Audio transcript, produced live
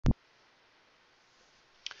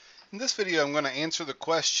In this video, I'm going to answer the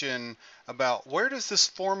question about where does this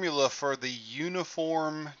formula for the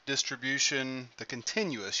uniform distribution, the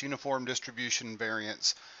continuous uniform distribution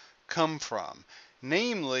variance come from?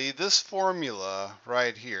 Namely, this formula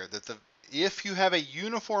right here, that if you have a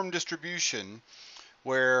uniform distribution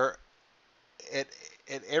where at,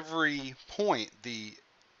 at every point the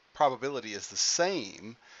probability is the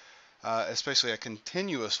same, especially a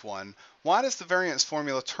continuous one, why does the variance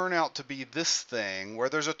formula turn out to be this thing where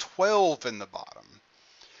there's a 12 in the bottom?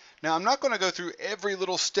 Now, I'm not going to go through every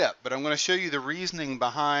little step, but I'm going to show you the reasoning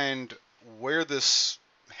behind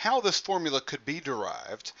how this formula could be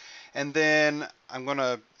derived, and then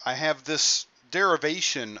I have this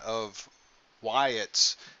derivation of why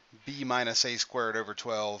it's b minus a squared over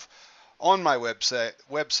 12 on my website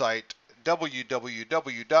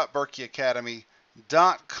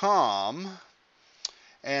www.berkeyacademy.com,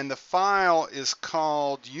 and the file is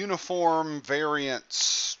called uniform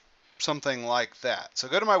variance, something like that. So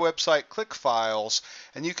go to my website, click files,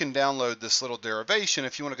 and you can download this little derivation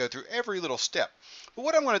if you want to go through every little step. But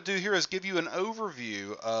what I'm going to do here is give you an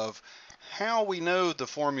overview of how we know the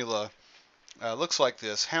formula looks like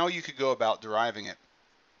this, how you could go about deriving it.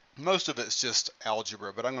 Most of it's just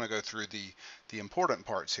algebra, but I'm going to go through the important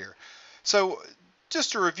parts here. So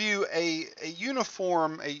just to review, a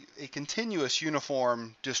continuous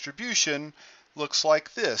uniform distribution looks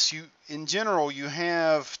like this. In general, you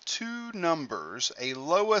have two numbers, a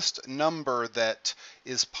lowest number that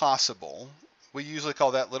is possible, we usually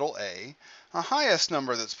call that little a highest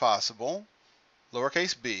number that's possible,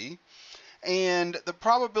 lowercase b, and the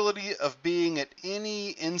probability of being at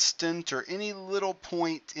any instant or any little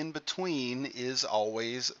point in between is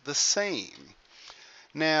always the same.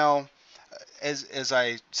 Now, as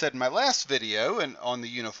I said in my last video and on the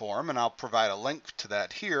uniform, and I'll provide a link to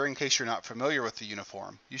that here in case you're not familiar with the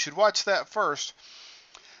uniform, you should watch that first,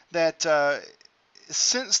 that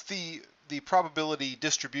since the probability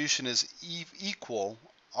distribution is equal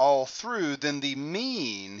all through, then the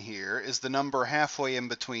mean here is the number halfway in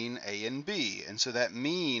between a and b. And so that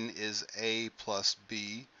mean is a plus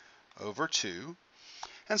b over 2.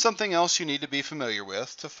 And something else you need to be familiar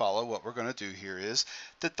with to follow what we're going to do here is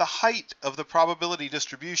that the height of the probability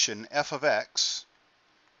distribution, f of x,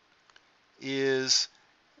 is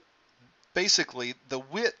basically the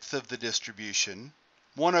width of the distribution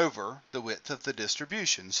 1 over the width of the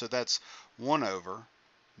distribution. So that's 1 over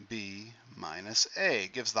b minus a,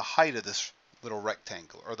 gives the height of this little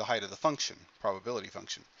rectangle, or the height of the function, probability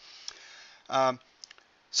function.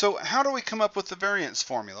 So how do we come up with the variance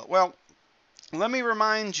formula? Well, let me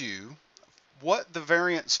remind you what the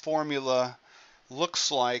variance formula looks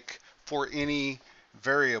like for any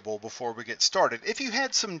variable before we get started. If you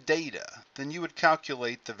had some data, then you would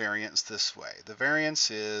calculate the variance this way. The variance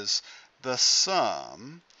is the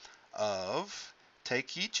sum of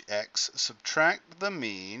take each x, subtract the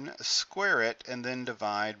mean, square it, and then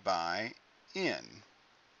divide by n.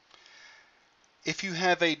 If you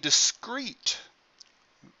have a discrete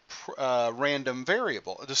random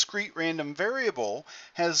variable, a discrete random variable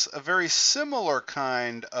has a very similar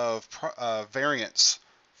kind of variance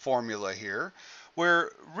formula here,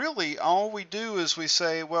 where really all we do is we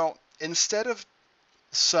say, well, instead of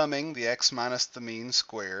summing the x minus the mean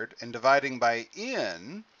squared and dividing by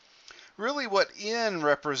n, really what n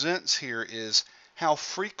represents here is how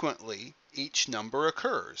frequently each number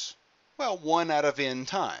occurs. Well, 1 out of n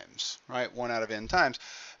times, right? 1 out of n times.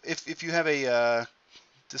 If you have a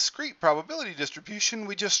discrete probability distribution,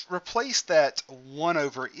 we just replace that 1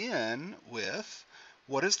 over n with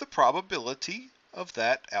what is the probability of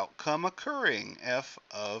that outcome occurring, f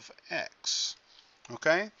of x.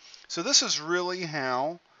 Okay? So this is really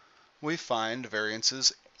how we find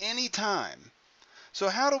variances anytime. So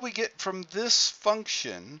how do we get from this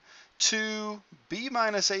function to b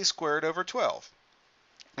minus a squared over 12?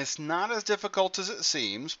 It's not as difficult as it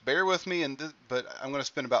seems. Bear with me, but I'm going to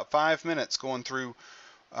spend about 5 minutes going through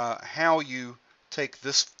how you take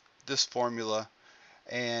this formula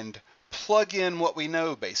and plug in what we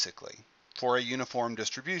know basically for a uniform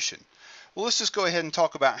distribution. Well, let's just go ahead and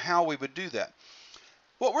talk about how we would do that.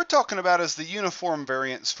 What we're talking about is the uniform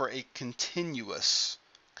variance for a continuous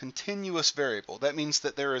variable. That means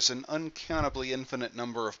that there is an uncountably infinite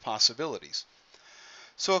number of possibilities.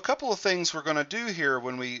 So a couple of things we're going to do here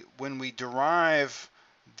when we derive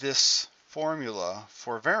this formula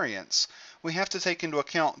for variance, we have to take into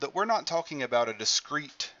account that we're not talking about a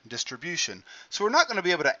discrete distribution. So we're not going to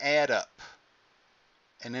be able to add up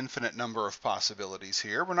an infinite number of possibilities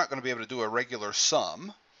here. We're not going to be able to do a regular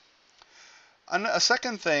sum. A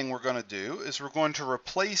second thing we're going to do is we're going to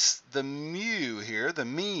replace the mu here, the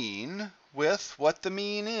mean, with what the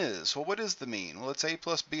mean is. Well, what is the mean? Well, it's a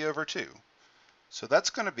plus b over 2. So that's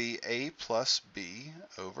going to be a plus b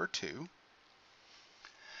over 2.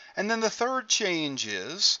 And then the third change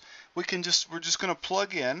is we're just going to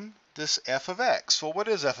plug in this f of x. Well, what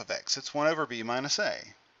is f of x? It's 1 over b minus a.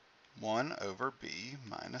 1 over b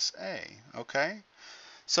minus a. Okay?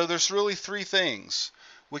 So there's really three things.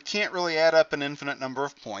 We can't really add up an infinite number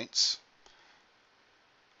of points.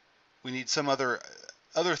 We need some other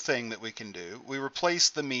thing that we can do. We replace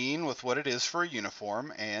the mean with what it is for a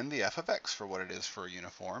uniform and the f of x for what it is for a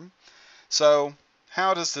uniform. So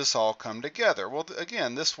how does this all come together? Well,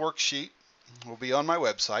 again, this worksheet will be on my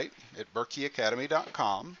website at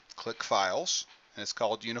berkeyacademy.com. Click Files, and it's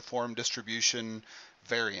called Uniform Distribution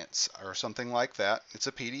Variance or something like that. It's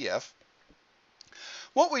a PDF.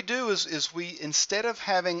 What we do is we, instead of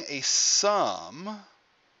having a sum,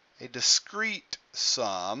 a discrete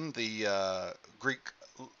sum, the Greek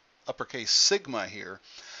uppercase sigma here,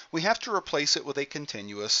 we have to replace it with a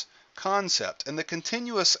continuous concept. And the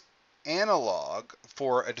continuous analog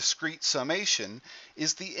for a discrete summation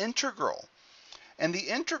is the integral. And the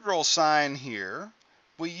integral sign here,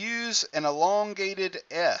 we use an elongated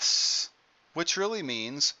S, which really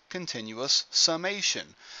means continuous summation.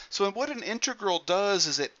 So what an integral does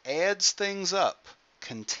is it adds things up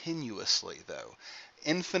continuously, though.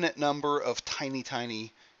 Infinite number of tiny,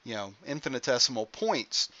 infinitesimal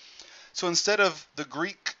points. So instead of the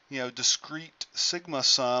Greek, discrete sigma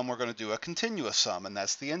sum, we're going to do a continuous sum, and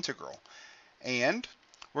that's the integral. And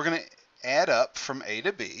we're going to add up from a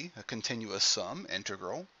to b, a continuous sum,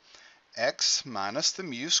 integral, x minus the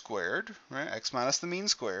mu squared, right? X minus the mean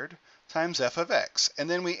squared, times f of x. And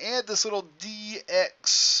then we add this little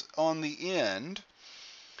dx on the end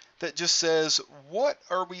that just says, what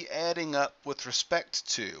are we adding up with respect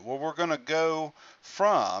to? Well, we're going to go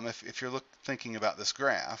from, if you're thinking about this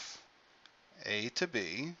graph, a to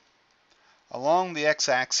b, along the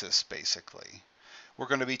x-axis, basically. We're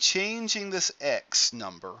going to be changing this x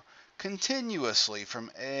number continuously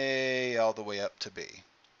from a all the way up to b,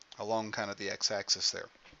 along kind of the x-axis there.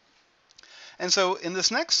 And so in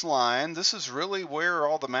this next line, this is really where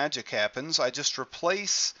all the magic happens. I just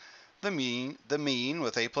replace the mean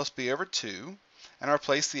with a plus b over 2, and I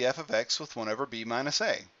replace the f of x with 1 over b minus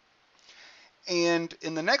a. And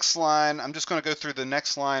in the next line, I'm just going to go through the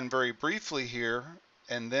next line very briefly here,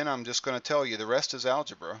 and then I'm just going to tell you the rest is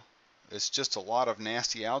algebra. It's just a lot of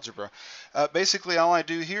nasty algebra. Basically, all I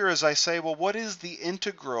do here is I say, well, what is the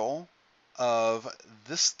integral of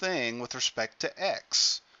this thing with respect to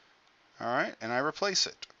x? All right, and I replace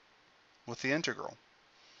it with the integral.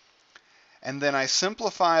 And then I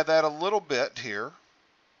simplify that a little bit here.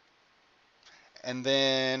 And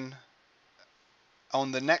then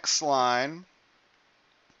on the next line,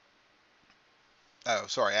 oh,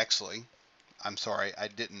 sorry, actually, I'm sorry, I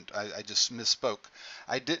just misspoke.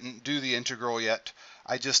 I didn't do the integral yet.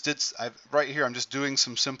 Right here, I'm just doing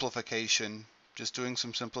some simplification.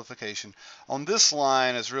 On this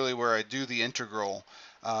line is really where I do the integral.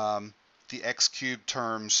 The x cubed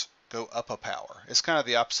terms go up a power. It's kind of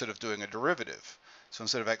the opposite of doing a derivative. So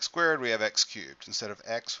instead of x squared, we have x cubed. Instead of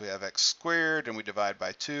x, we have x squared, and we divide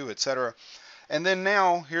by 2, etc. And then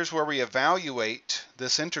now, here's where we evaluate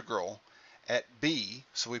this integral at b.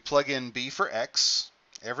 So we plug in b for x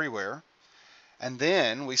everywhere. And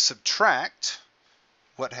then we subtract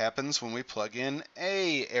what happens when we plug in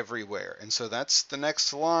a everywhere. And so that's the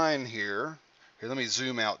next line here. Here, let me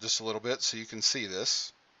zoom out just a little bit so you can see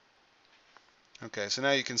this. Okay, so now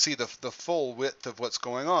you can see the full width of what's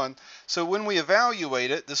going on. So when we evaluate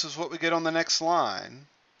it, this is what we get on the next line.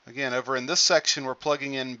 Again, over in this section, we're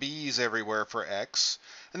plugging in b's everywhere for x.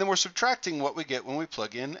 And then we're subtracting what we get when we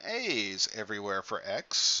plug in a's everywhere for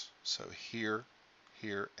x. So here,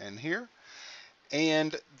 here, and here.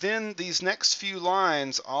 And then these next few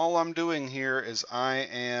lines, all I'm doing here is I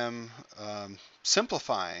am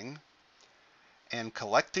simplifying and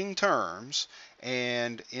collecting terms.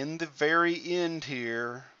 And in the very end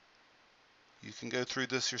here, you can go through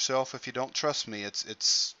this yourself if you don't trust me.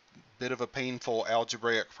 It's a bit of a painful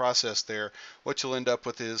algebraic process there. What you'll end up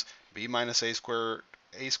with is b minus a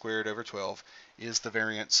squared over 12 is the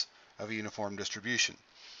variance of a uniform distribution.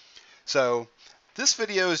 So this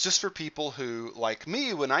video is just for people who, like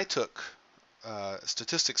me, when I took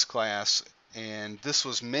statistics class and this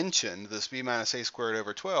was mentioned, this b minus a squared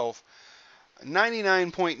over 12,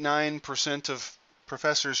 99.9% of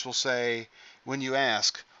professors will say, when you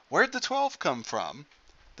ask, where'd the 12 come from?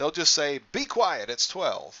 They'll just say, be quiet, it's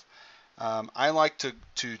 12. I like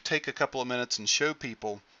to take a couple of minutes and show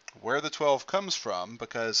people where the 12 comes from,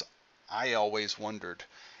 because I always wondered.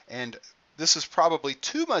 And this is probably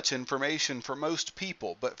too much information for most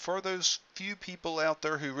people, but for those few people out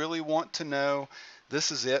there who really want to know,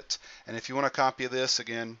 this is it. And if you want a copy of this,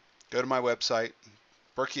 again, go to my website,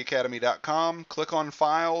 berkeyacademy.com, click on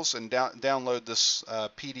Files, and download this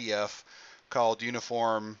PDF called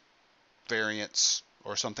Uniform Variance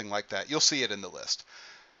or something like that. You'll see it in the list.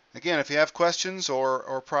 Again, if you have questions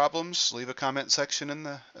or problems, leave a comment section in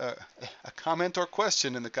the a comment or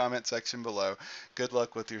question in the comment section below. Good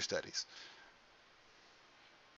luck with your studies.